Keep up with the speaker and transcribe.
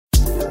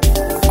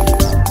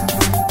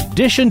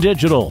Dish and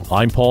Digital,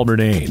 I'm Paul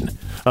Murnane.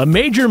 A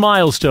major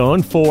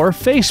milestone for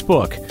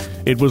Facebook.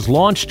 It was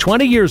launched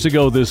 20 years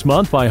ago this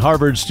month by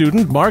Harvard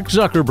student Mark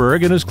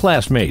Zuckerberg and his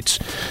classmates.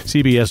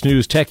 CBS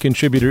News tech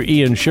contributor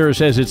Ian Scher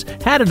says it's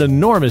had an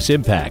enormous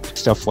impact.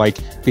 Stuff like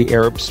the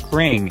Arab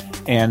Spring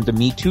and the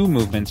Me Too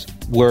movements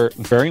were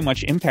very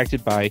much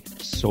impacted by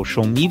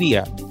social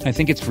media. I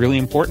think it's really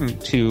important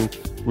to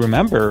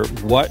remember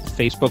what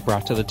Facebook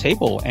brought to the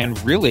table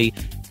and really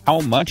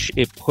how much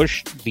it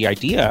pushed the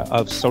idea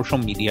of social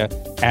media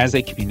as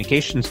a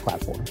communications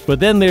platform. But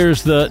then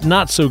there's the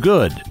not so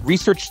good.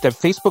 Research that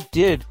Facebook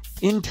did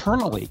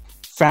internally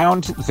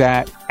found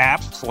that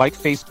apps like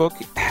Facebook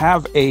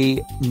have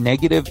a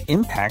negative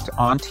impact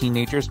on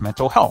teenagers'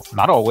 mental health.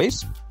 Not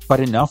always, but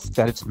enough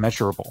that it's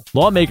measurable.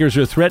 Lawmakers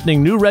are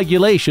threatening new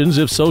regulations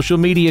if social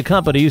media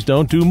companies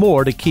don't do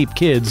more to keep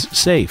kids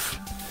safe.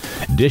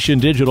 Dish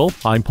and Digital,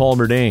 I'm Paul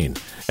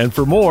Murnane. And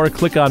for more,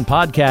 click on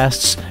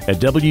podcasts at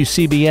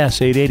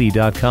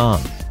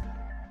WCBS880.com.